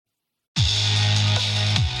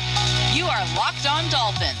are Locked On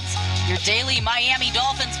Dolphins, your daily Miami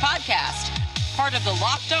Dolphins podcast, part of the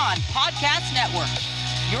Locked On Podcast Network,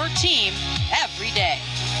 your team every day.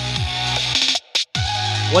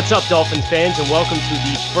 What's up, Dolphins fans, and welcome to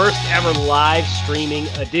the first ever live streaming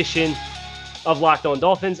edition of Locked On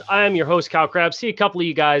Dolphins. I am your host, Kyle Crabbs. See a couple of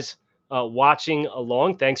you guys watching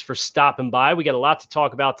along. Thanks for stopping by. We got a lot to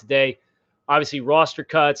talk about today. Obviously, roster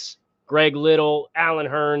cuts, Greg Little, Allen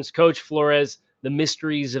Hurns, Coach Flores, the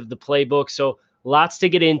mysteries of the playbook. So lots to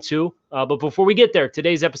get into. But before we get there,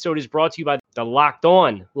 today's episode is brought to you by the Locked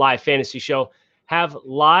On Live Fantasy Show. Have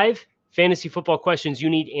live fantasy football questions you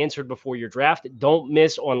need answered before your draft. Don't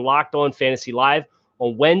miss on Locked On Fantasy Live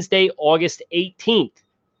on Wednesday, August 18th,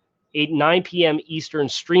 9 p.m. Eastern,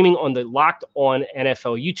 streaming on the Locked On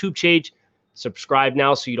NFL YouTube page. Subscribe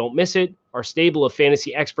now so you don't miss it. Our stable of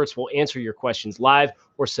fantasy experts will answer your questions live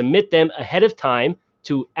or submit them ahead of time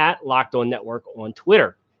to @LockedOnNetwork on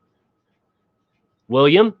Twitter.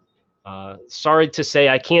 William, sorry to say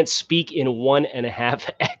I can't speak in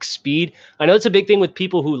 1.5x speed. I know it's a big thing with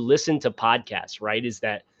people who listen to podcasts, right? Is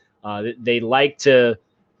that they like to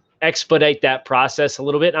expedite that process a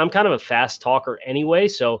little bit. I'm kind of a fast talker anyway,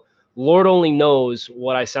 so Lord only knows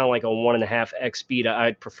what I sound like on 1.5x speed.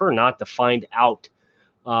 I'd prefer not to find out.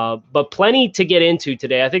 But plenty to get into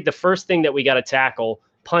today. I think the first thing that we got to tackle,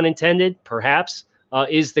 pun intended, perhaps,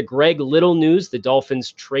 is the Greg Little news. The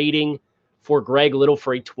Dolphins trading for Greg Little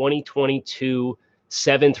for a 2022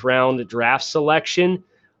 7th-round draft selection.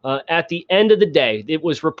 At the end of the day, it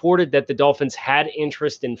was reported that the Dolphins had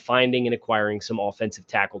interest in finding and acquiring some offensive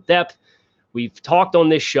tackle depth. We've talked on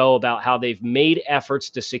this show about how they've made efforts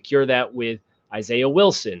to secure that with Isaiah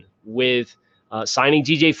Wilson, with signing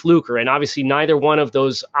DJ Fluker, and obviously neither one of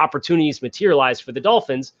those opportunities materialized for the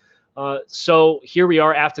Dolphins. So here we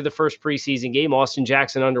are after the first preseason game. Austin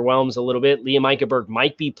Jackson underwhelms a little bit. Liam Eichenberg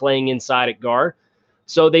might be playing inside at guard.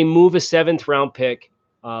 So they move a 7th-round pick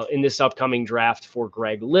in this upcoming draft for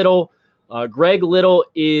Greg Little. Greg Little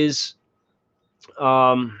is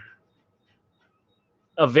a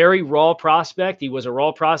very raw prospect. He was a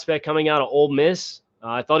raw prospect coming out of Ole Miss.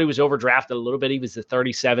 I thought he was overdrafted a little bit. He was the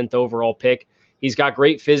 37th overall pick. He's got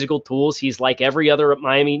great physical tools. He's like every other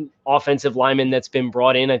Miami offensive lineman that's been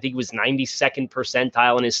brought in. I think he was 92nd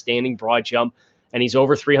percentile in his standing broad jump, and he's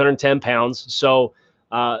over 310 pounds. So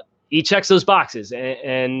he checks those boxes.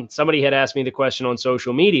 And somebody had asked me the question on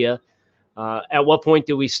social media, at what point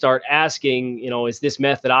do we start asking, is this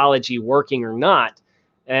methodology working or not?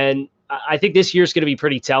 And I think this year's going to be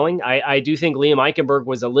pretty telling. I do think Liam Eichenberg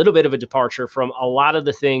was a little bit of a departure from a lot of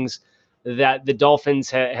the things that the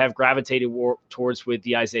Dolphins have gravitated towards with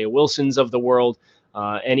the Isaiah Wilsons of the world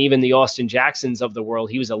and even the Austin Jacksons of the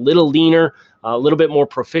world. He was a little leaner, a little bit more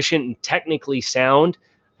proficient and technically sound.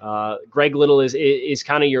 Greg Little is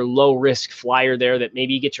kind of your low-risk flyer there that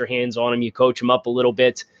maybe you get your hands on him, you coach him up a little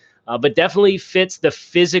bit, but definitely fits the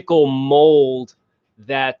physical mold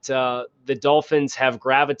that the Dolphins have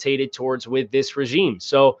gravitated towards with this regime.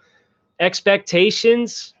 So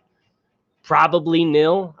expectations, probably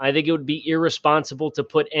nil. I think it would be irresponsible to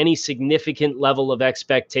put any significant level of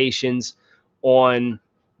expectations on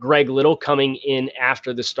Greg Little coming in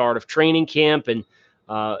after the start of training camp. And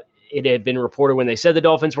it had been reported when they said the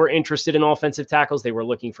Dolphins were interested in offensive tackles, they were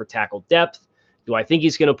looking for tackle depth. Do I think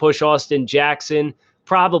he's going to push Austin Jackson?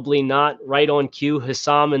 Probably not. Right on cue,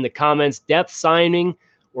 Hassam in the comments, depth signing,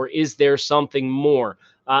 or is there something more?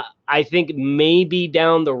 I think maybe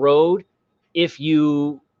down the road, if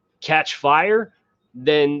you catch fire,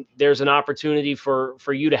 then there's an opportunity for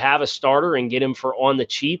you to have a starter and get him for on the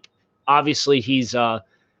cheap. Obviously, he's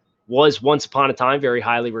was once upon a time very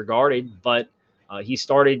highly regarded, but he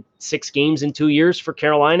started 6 games in 2 years for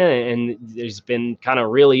Carolina, and he's been kind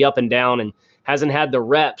of really up and down and hasn't had the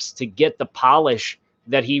reps to get the polish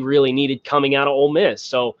that he really needed coming out of Ole Miss.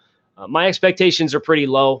 So my expectations are pretty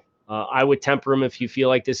low. I would temper him if you feel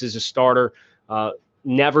like this is a starter.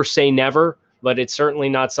 Never say never, but it's certainly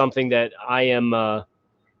not something that I am I'm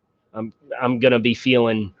going to be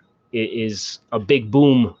feeling is a big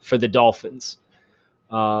boom for the Dolphins.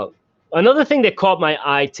 Another thing that caught my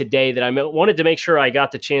eye today that I wanted to make sure I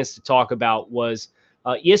got the chance to talk about was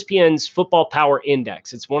ESPN's Football Power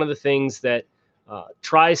Index. It's one of the things that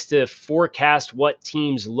tries to forecast what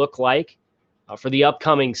teams look like for the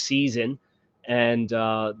upcoming season. And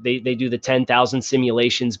they do the 10,000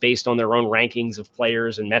 simulations based on their own rankings of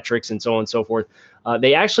players and metrics and so on and so forth.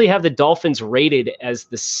 They actually have the Dolphins rated as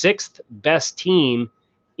the 6th best team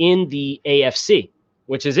in the AFC,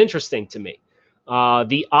 which is interesting to me.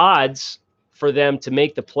 The odds for them to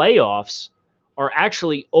make the playoffs are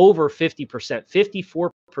actually over 50%,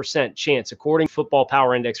 chance, according to Football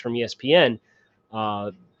Power Index from ESPN,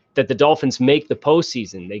 that the Dolphins make the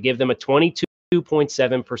postseason. They give them a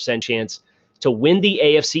 22.7% chance to win the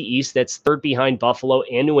AFC East. That's third behind Buffalo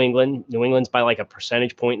and New England. New England's by like a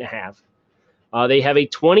percentage point and a half. They have a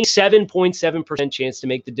 27.7% chance to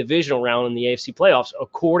make the divisional round in the AFC playoffs,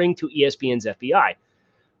 according to ESPN's FBI.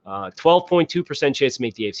 12.2% chance to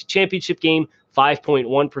make the AFC Championship game,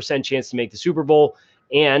 5.1% chance to make the Super Bowl,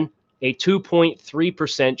 and a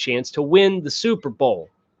 2.3% chance to win the Super Bowl.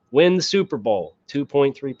 Win the Super Bowl,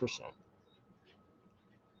 2.3%.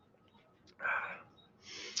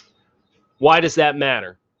 Why does that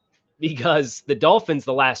matter? Because the Dolphins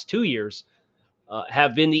the last 2 years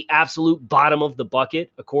have been the absolute bottom of the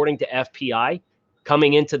bucket, according to FPI,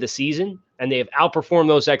 coming into the season, and they have outperformed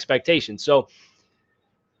those expectations. So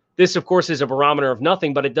this, of course, is a barometer of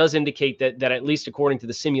nothing, but it does indicate that at least according to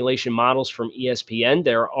the simulation models from ESPN,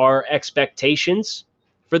 there are expectations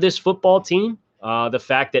for this football team. The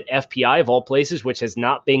fact that FPI, of all places, which has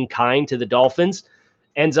not been kind to the Dolphins,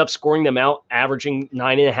 ends up scoring them out, averaging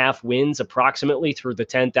 9.5 wins approximately through the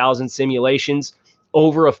 10,000 simulations,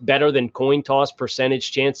 over a better than coin toss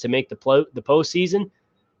percentage chance to make the postseason.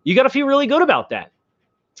 You got to feel really good about that.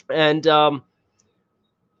 And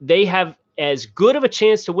they have as good of a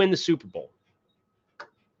chance to win the Super Bowl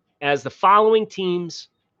as the following teams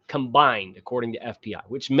combined, according to FPI,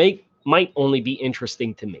 which might only be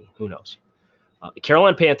interesting to me. Who knows? The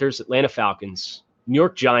Carolina Panthers, Atlanta Falcons, New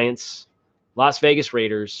York Giants, Las Vegas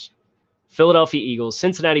Raiders, Philadelphia Eagles,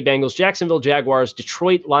 Cincinnati Bengals, Jacksonville Jaguars,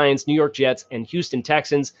 Detroit Lions, New York Jets, and Houston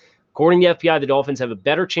Texans. According to FBI, the Dolphins have a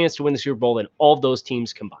better chance to win the Super Bowl than all of those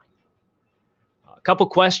teams combined. A couple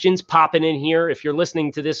questions popping in here. If you're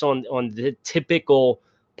listening to this on the typical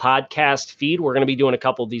podcast feed, we're going to be doing a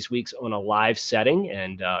couple of these weeks on a live setting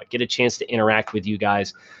and get a chance to interact with you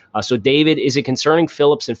guys. So David, is it concerning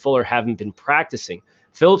Phillips and Fuller haven't been practicing?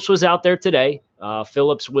 Phillips was out there today.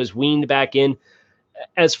 Phillips was weaned back in.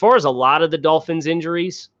 As far as a lot of the Dolphins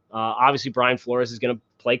injuries, obviously Brian Flores is going to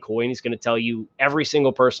play coy and he's going to tell you every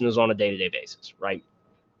single person is on a day-to-day basis, right?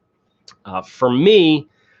 For me,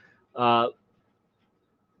 I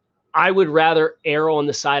would rather err on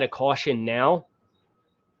the side of caution now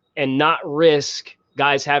and not risk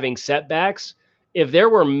guys having setbacks. If there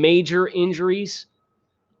were major injuries,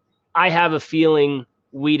 I have a feeling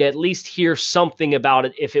we'd at least hear something about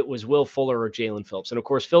it if it was Will Fuller or Jalen Phillips. And, of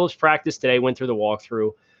course, Phillips practiced today, went through the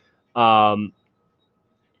walkthrough,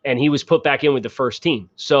 and he was put back in with the first team.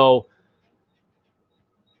 So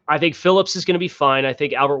I think Phillips is going to be fine. I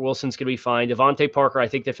think Albert Wilson's going to be fine. Devontae Parker, I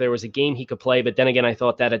think if there was a game he could play. But then again, I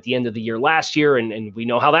thought that at the end of the year last year, and we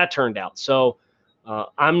know how that turned out. So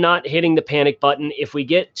I'm not hitting the panic button. If we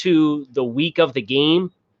get to the week of the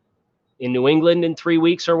game in New England in 3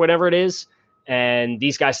 weeks or whatever it is, and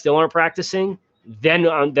these guys still aren't practicing, then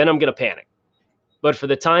I'm going to panic. But for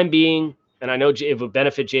the time being, and I know it would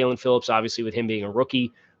benefit Jalen Phillips, obviously, with him being a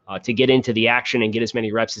rookie, to get into the action and get as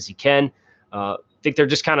many reps as he can. I think they're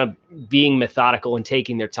just kind of being methodical and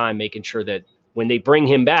taking their time, making sure that when they bring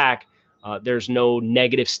him back, there's no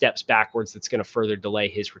negative steps backwards that's going to further delay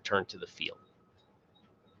his return to the field.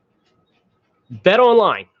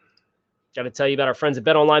 BetOnline. Got to tell you about our friends at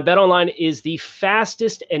BetOnline. BetOnline is the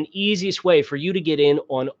fastest and easiest way for you to get in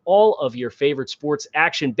on all of your favorite sports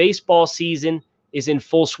action. Baseball season is in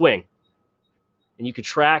full swing, and you can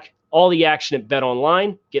track all the action at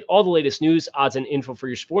BetOnline. Get all the latest news, odds, and info for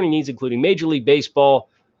your sporting needs, including Major League Baseball,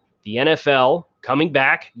 the NFL, coming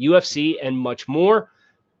back, UFC, and much more.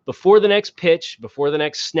 Before the next pitch, before the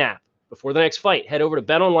next snap, before the next fight, head over to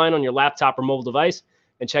BetOnline on your laptop or mobile device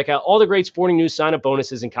and check out all the great sporting news, sign-up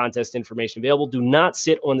bonuses, and contest information available. Do not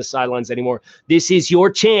sit on the sidelines anymore. This is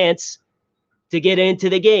your chance to get into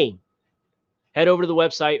the game. Head over to the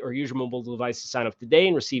website or use your mobile device to sign up today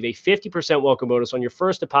and receive a 50% welcome bonus on your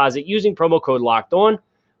first deposit using promo code LOCKEDON.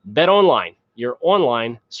 BetOnline, your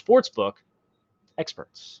online sportsbook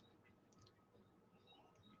experts.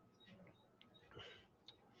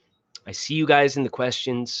 I see you guys in the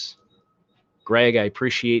questions. Greg, I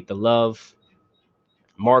appreciate the love.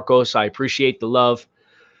 Marcos, I appreciate the love.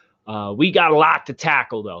 We got a lot to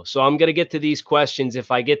tackle, though, so I'm going to get to these questions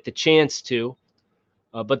if I get the chance to.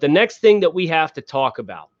 But the next thing that we have to talk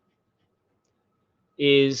about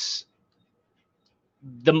is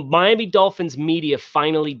the Miami Dolphins media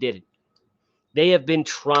finally did it. They have been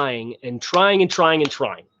trying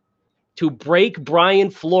to break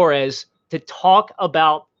Brian Flores to talk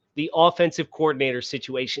about the offensive coordinator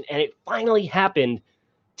situation, and it finally happened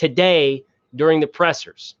today during the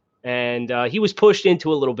pressers. And he was pushed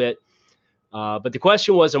into a little bit, But the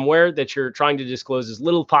question was, I'm aware that you're trying to disclose as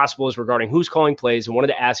little possible as regarding who's calling plays, and wanted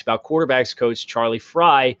to ask about quarterbacks coach Charlie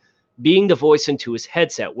Frye being the voice into his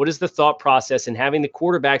headset. What is the thought process in having the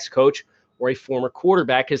quarterbacks coach or a former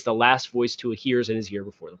quarterback as the last voice to hears in his ear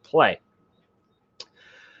before the play?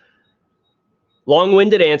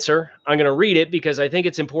 Long-winded answer. I'm going to read it because I think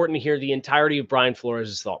it's important to hear the entirety of Brian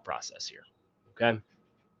Flores' thought process here. Okay.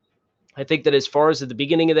 I think that as far as at the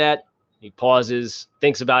beginning of that, he pauses,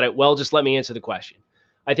 thinks about it. Well, just let me answer the question.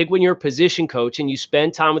 I think when you're a position coach and you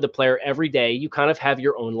spend time with the player every day, you kind of have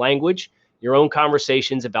your own language, your own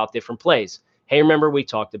conversations about different plays. Hey, remember we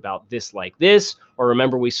talked about this like this, or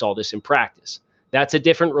remember we saw this in practice. That's a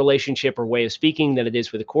different relationship or way of speaking than it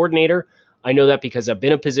is with a coordinator. I know that because I've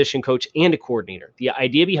been a position coach and a coordinator. The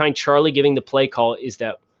idea behind Charlie giving the play call is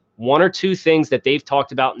that one or two things that they've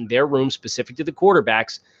talked about in their room specific to the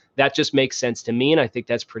quarterbacks, that just makes sense to me, and I think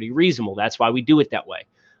that's pretty reasonable. That's why we do it that way.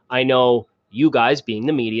 I know you guys, being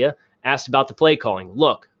the media, asked about the play calling.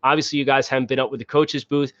 Look, obviously you guys haven't been up with the coach's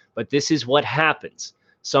booth, but this is what happens.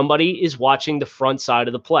 Somebody is watching the front side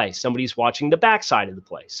of the play. Somebody's watching the back side of the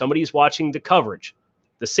play. Somebody's watching the coverage,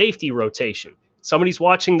 the safety rotation. Somebody's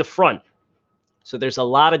watching the front. So there's a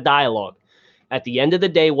lot of dialogue. At the end of the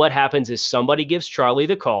day, what happens is somebody gives Charlie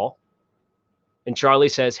the call, and Charlie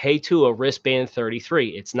says, hey, Tua, wristband 33.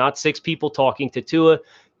 It's not six people talking to Tua.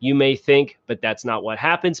 You may think, but that's not what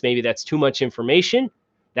happens. Maybe that's too much information.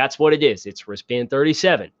 That's what it is. It's wristband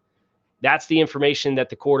 37. That's the information that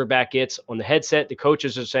the quarterback gets on the headset. The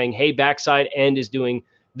coaches are saying, hey, backside end is doing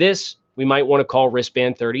this. We might want to call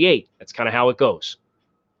wristband 38. That's kind of how it goes.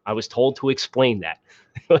 I was told to explain that.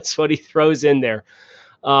 That's what he throws in there.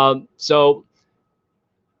 So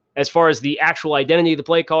as far as the actual identity of the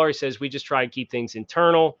play caller, he says, we just try and keep things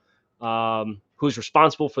internal. Who's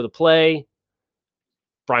responsible for the play?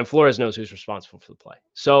 Brian Flores knows who's responsible for the play.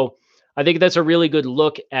 So I think that's a really good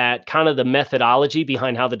look at kind of the methodology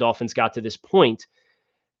behind how the Dolphins got to this point.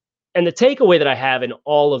 And the takeaway that I have in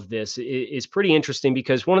all of this is pretty interesting,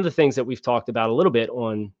 because one of the things that we've talked about a little bit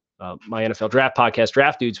on my NFL draft podcast,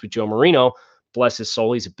 Draft Dudes with Joe Marino, bless his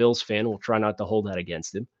soul, he's a Bills fan. We'll try not to hold that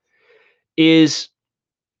against him, is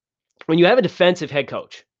when you have a defensive head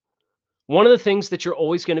coach, one of the things that you're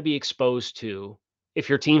always going to be exposed to if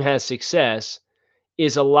your team has success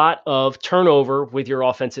is a lot of turnover with your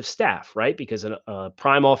offensive staff, right? Because a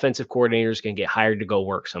prime offensive coordinator is going to get hired to go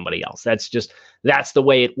work somebody else. That's the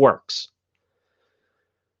way it works.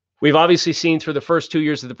 We've obviously seen through the first 2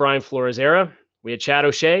 years of the Brian Flores era, we had Chad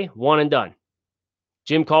O'Shea, one and done.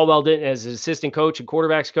 Jim Caldwell didn't, as an assistant coach and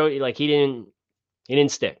quarterbacks coach, he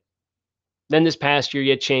didn't stick. Then this past year, you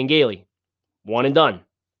had Chan Gailey, one and done.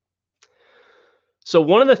 So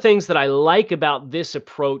one of the things that I like about this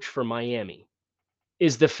approach for Miami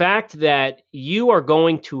is the fact that you are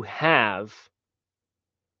going to have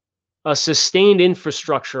a sustained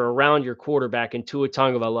infrastructure around your quarterback in Tua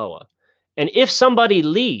Tagovailoa. And if somebody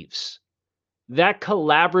leaves, that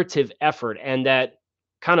collaborative effort and that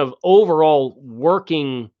kind of overall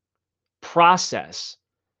working process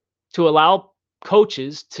to allow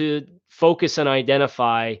coaches to focus and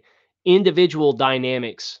identify individual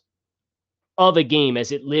dynamics of a game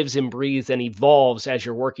as it lives and breathes and evolves as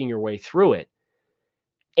you're working your way through it.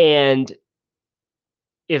 And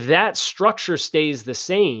if that structure stays the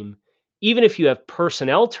same, even if you have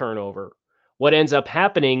personnel turnover, what ends up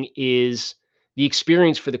happening is the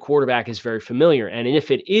experience for the quarterback is very familiar. And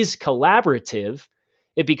if it is collaborative,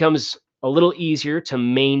 it becomes a little easier to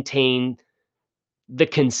maintain the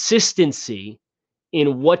consistency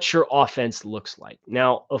in what your offense looks like.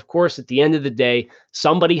 Now, of course, at the end of the day,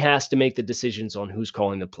 somebody has to make the decisions on who's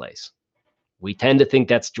calling the plays. We tend to think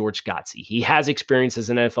that's George Godsey. He has experience as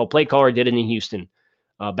an NFL play caller, did it in Houston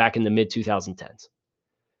back in the mid-2010s.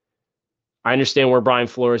 I understand where Brian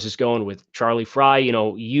Flores is going with Charlie Frye.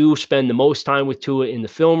 You spend the most time with Tua in the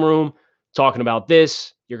film room talking about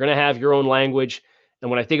this. You're going to have your own language. And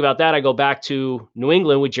when I think about that, I go back to New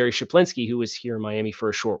England with Jerry Shaplinski, who was here in Miami for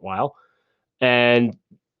a short while. And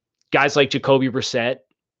guys like Jacoby Brissett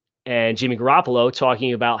and Jimmy Garoppolo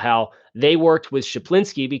talking about how they worked with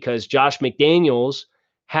Shaplinski because Josh McDaniels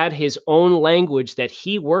had his own language that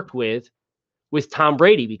he worked with Tom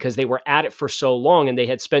Brady, because they were at it for so long and they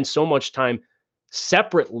had spent so much time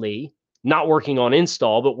separately, not working on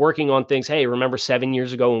install, but working on things. Hey, remember 7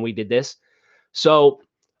 years ago when we did this? So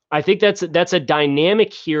I think that's a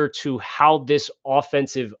dynamic here to how this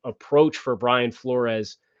offensive approach for Brian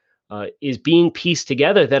Flores is being pieced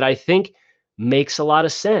together that I think makes a lot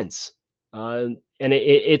of sense. And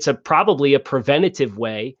it's probably a preventative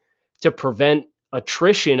way to prevent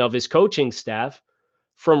attrition of his coaching staff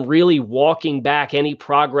from really walking back any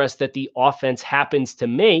progress that the offense happens to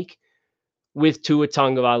make with Tua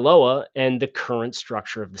Tagovailoa and the current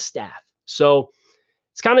structure of the staff. So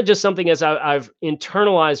it's kind of just something as I've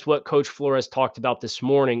internalized what Coach Flores talked about this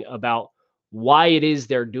morning about why it is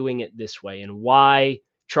they're doing it this way and why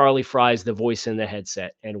Charlie Frye's the voice in the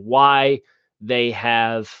headset and why they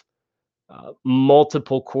have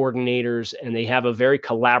multiple coordinators and they have a very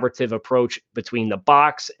collaborative approach between the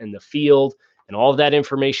box and the field and all of that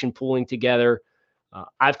information pooling together.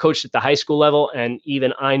 I've coached at the high school level, and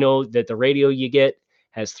even I know that the radio you get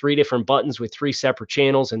has 3 different buttons with 3 separate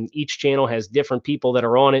channels, and each channel has different people that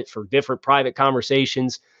are on it for different private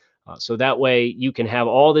conversations. So that way you can have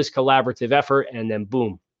all this collaborative effort, and then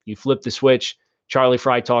boom, you flip the switch. Charlie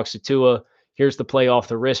Frye talks to Tua. Here's the play off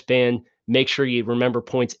the wristband. Make sure you remember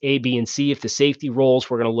points A, B, and C. If the safety rolls,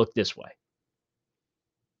 we're going to look this way.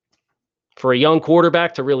 For a young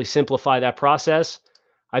quarterback to really simplify that process,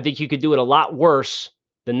 I think you could do it a lot worse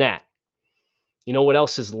than that. You know what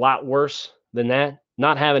else is a lot worse than that?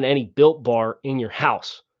 Not having any Built Bar in your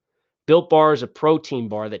house. Built Bar is a protein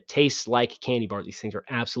bar that tastes like candy bar. These things are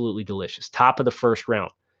absolutely delicious. Top of the first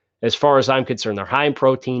round. As far as I'm concerned, they're high in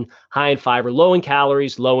protein, high in fiber, low in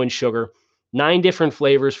calories, low in sugar. 9 different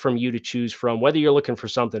flavors from you to choose from, whether you're looking for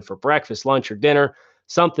something for breakfast, lunch, or dinner,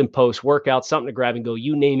 something post-workout, something to grab and go,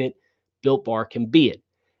 you name it, Built Bar can be it.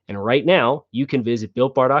 And right now, you can visit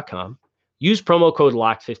BuiltBar.com, use promo code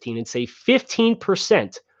LOCK15, and save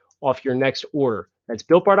 15% off your next order. That's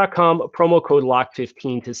BuiltBar.com, promo code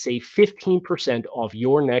LOCK15 to save 15% off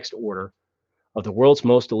your next order of the world's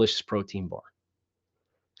most delicious protein bar.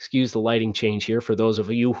 Excuse the lighting change here for those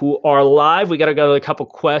of you who are live. We got to go to a couple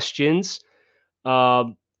questions.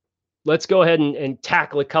 Let's go ahead and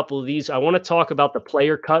tackle a couple of these. I want to talk about the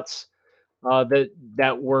player cuts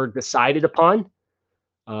that were decided upon.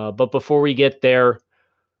 But before we get there,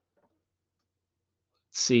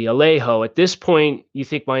 let's see, Alejo, at this point, you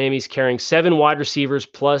think Miami's carrying 7 wide receivers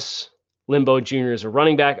plus Limbo Jr. as a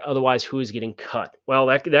running back. Otherwise, who is getting cut? Well,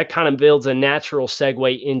 that kind of builds a natural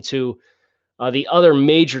segue into the other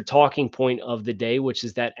major talking point of the day, which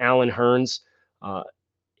is that Allen Hurns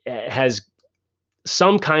has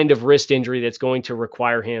some kind of wrist injury that's going to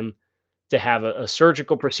require him to have a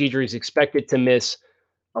surgical procedure. He's expected to miss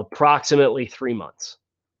approximately 3 months.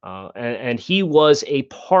 And he was a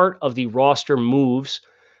part of the roster moves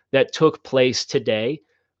that took place today.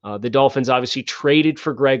 The Dolphins obviously traded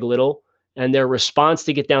for Greg Little, and their response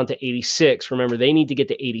to get down to 86, remember, they need to get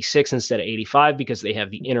to 86 instead of 85 because they have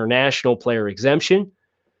the international player exemption,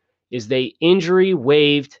 is they injury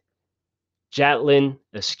waived Jatlin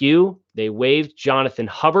Askew. They waived Jonathan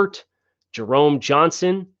Hubbard, Jerome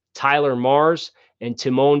Johnson, Tyler Mars, and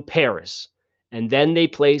Timon Paris. And then they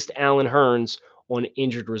placed Allen Hurns on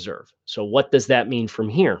injured reserve. So what does that mean from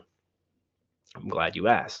here? I'm glad you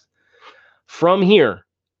asked. From here,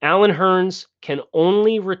 Allen Hurns can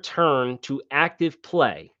only return to active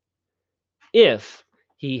play if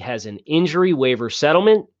he has an injury waiver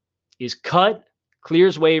settlement, is cut,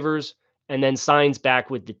 clears waivers, and then signs back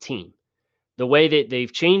with the team. The way that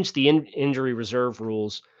they've changed the injury reserve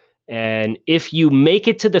rules, and if you make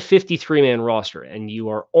it to the 53-man roster and you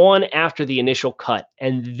are on after the initial cut,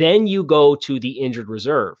 and then you go to the injured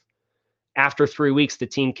reserve, after 3 weeks, the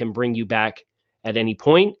team can bring you back at any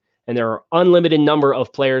point. And there are unlimited number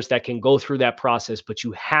of players that can go through that process, but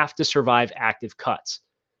you have to survive active cuts.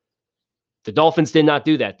 The Dolphins did not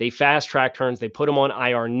do that. They fast-tracked Hurns. They put him on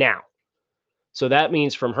IR now. So that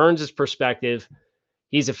means from Hurns' perspective,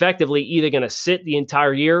 he's effectively either going to sit the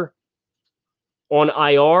entire year on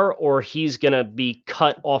IR or he's going to be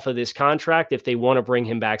cut off of this contract if they want to bring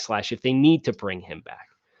him back / if they need to bring him back.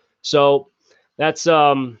 So that's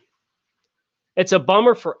it's a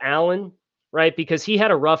bummer for Allen, right? Because he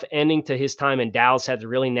had a rough ending to his time in Dallas, had a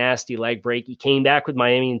really nasty leg break. He came back with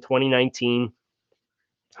Miami in 2019,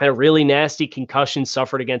 had a really nasty concussion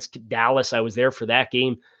suffered against Dallas. I was there for that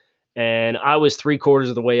game, and I was 3/4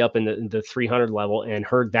 of the way up in the 300 level and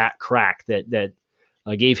heard that crack that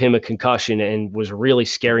gave him a concussion and was a really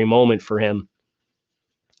scary moment for him.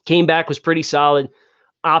 Came back, was pretty solid,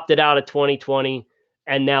 opted out of 2020,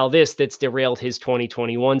 and now that's derailed his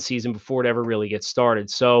 2021 season before it ever really gets started.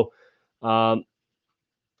 So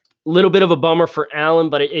little bit of a bummer for Allen,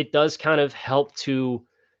 but it does kind of help to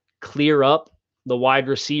clear up the wide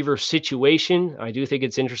receiver situation. I do think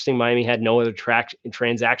it's interesting. Miami had no other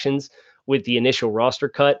transactions with the initial roster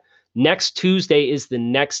cut. Next Tuesday is the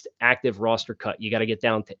next active roster cut. You got to get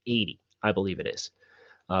down to 80, I believe it is.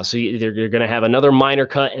 So you're going to have another minor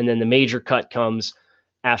cut, and then the major cut comes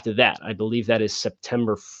after that. I believe that is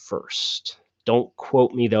September 1st. Don't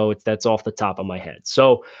quote me, though. That's off the top of my head.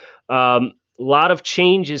 So a lot of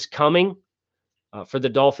changes coming for the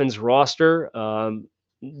Dolphins roster.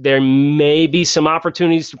 There may be some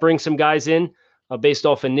opportunities to bring some guys in based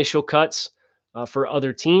off initial cuts for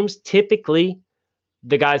other teams. Typically,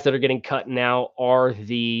 the guys that are getting cut now are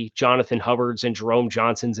the Jonathan Hubbards and Jerome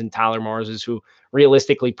Johnsons and Tyler Marses, who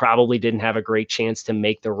realistically probably didn't have a great chance to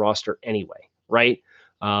make the roster anyway, right?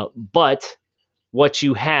 But what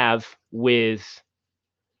you have with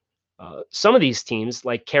some of these teams,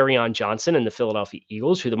 like Kerryon Johnson and the Philadelphia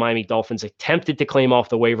Eagles, who the Miami Dolphins attempted to claim off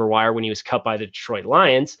the waiver wire when he was cut by the Detroit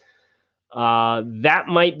Lions, that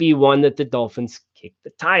might be one that the Dolphins kick the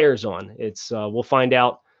tires on. We'll find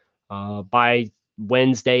out by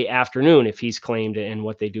Wednesday afternoon if he's claimed and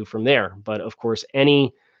what they do from there. But of course,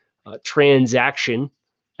 any transaction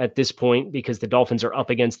at this point, because the Dolphins are up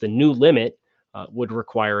against the new limit, would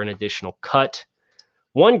require an additional cut.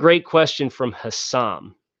 One great question from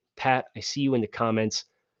Hassam. Pat, I see you in the comments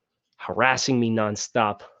harassing me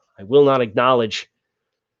nonstop. I will not acknowledge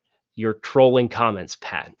your trolling comments,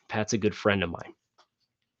 Pat. Pat's a good friend of mine.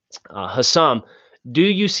 Hassam, do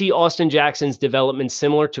you see Austin Jackson's development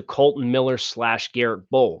similar to Colton Miller / Garrett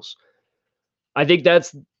Bowles? I think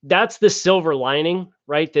that's the silver lining,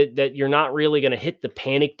 right? That you're not really going to hit the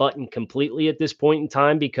panic button completely at this point in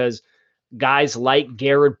time, because guys like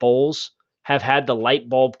Garrett Bowles have had the light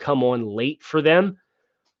bulb come on late for them.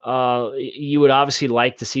 You would obviously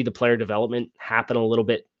like to see the player development happen a little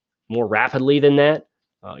bit more rapidly than that.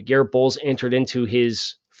 Garrett Bowles entered into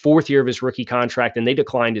his 4th year of his rookie contract, and they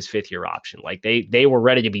declined his 5th year option. Like they were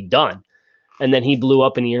ready to be done. And then he blew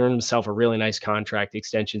up and he earned himself a really nice contract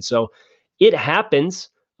extension. So it happens.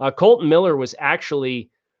 Colton Miller was actually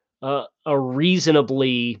a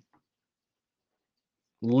reasonably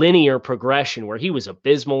linear progression where he was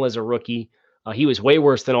abysmal as a rookie. He was way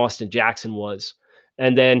worse than Austin Jackson was.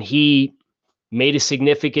 And then he made a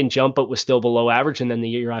significant jump, but was still below average. And then the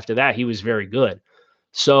year after that, he was very good.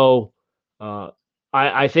 So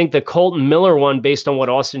I think the Colton Miller one, based on what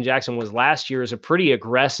Austin Jackson was last year, is a pretty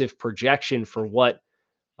aggressive projection for what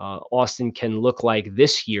Austin can look like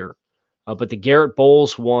this year. But the Garrett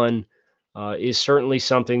Bowles one is certainly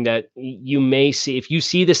something that you may see. If you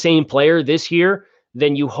see the same player this year,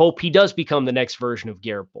 then you hope he does become the next version of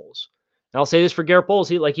Garrett Bowles. And I'll say this for Garrett Bowles.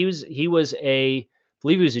 He was I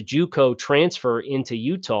believe he was a JUCO transfer into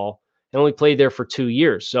Utah and only played there for 2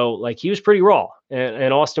 years. So like he was pretty raw,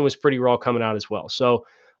 and Austin was pretty raw coming out as well. So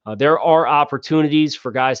there are opportunities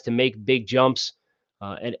for guys to make big jumps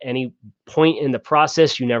at any point in the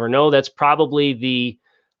process. You never know. That's probably the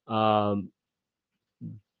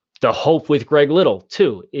hope with Greg Little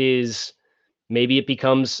too, is maybe it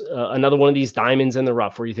becomes another one of these diamonds in the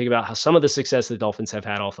rough where you think about how some of the success the Dolphins have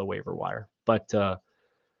had off the waiver wire. But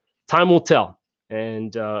time will tell.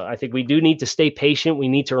 And I think we do need to stay patient. We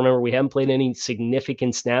need to remember we haven't played any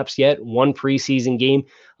significant snaps yet. One preseason game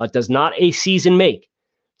does not a season make.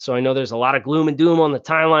 So I know there's a lot of gloom and doom on the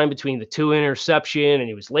timeline between the 2 interception, and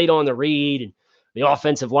he was late on the read, and the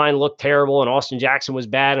offensive line looked terrible, and Austin Jackson was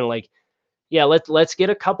bad. And like, yeah, let's get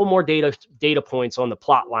a couple more data points on the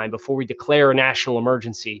plot line before we declare a national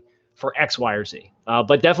emergency for X, Y, or Z.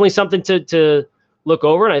 But definitely something to look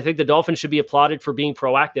over. And I think the Dolphins should be applauded for being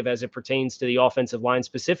proactive as it pertains to the offensive line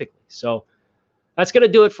specifically. So that's going to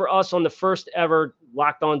do it for us on the first ever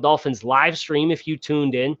Locked On Dolphins live stream. If you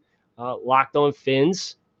tuned in, Locked On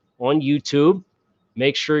Fins on YouTube,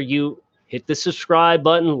 make sure you hit the subscribe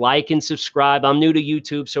button, like and subscribe. I'm new to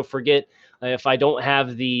YouTube, so forget if I don't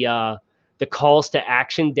have the calls to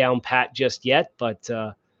action down pat just yet, but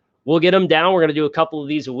we'll get them down. We're going to do a couple of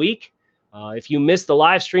these a week. If you missed the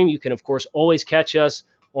live stream, you can, of course, always catch us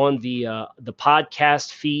on the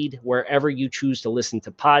podcast feed, wherever you choose to listen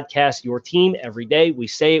to podcasts. Your team every day. We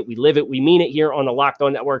say it, we live it, we mean it here on the Locked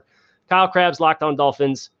On Network. Kyle Krabs, Locked On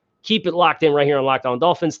Dolphins. Keep it locked in right here on Locked On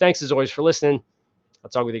Dolphins. Thanks, as always, for listening.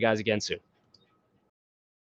 I'll talk with you guys again soon.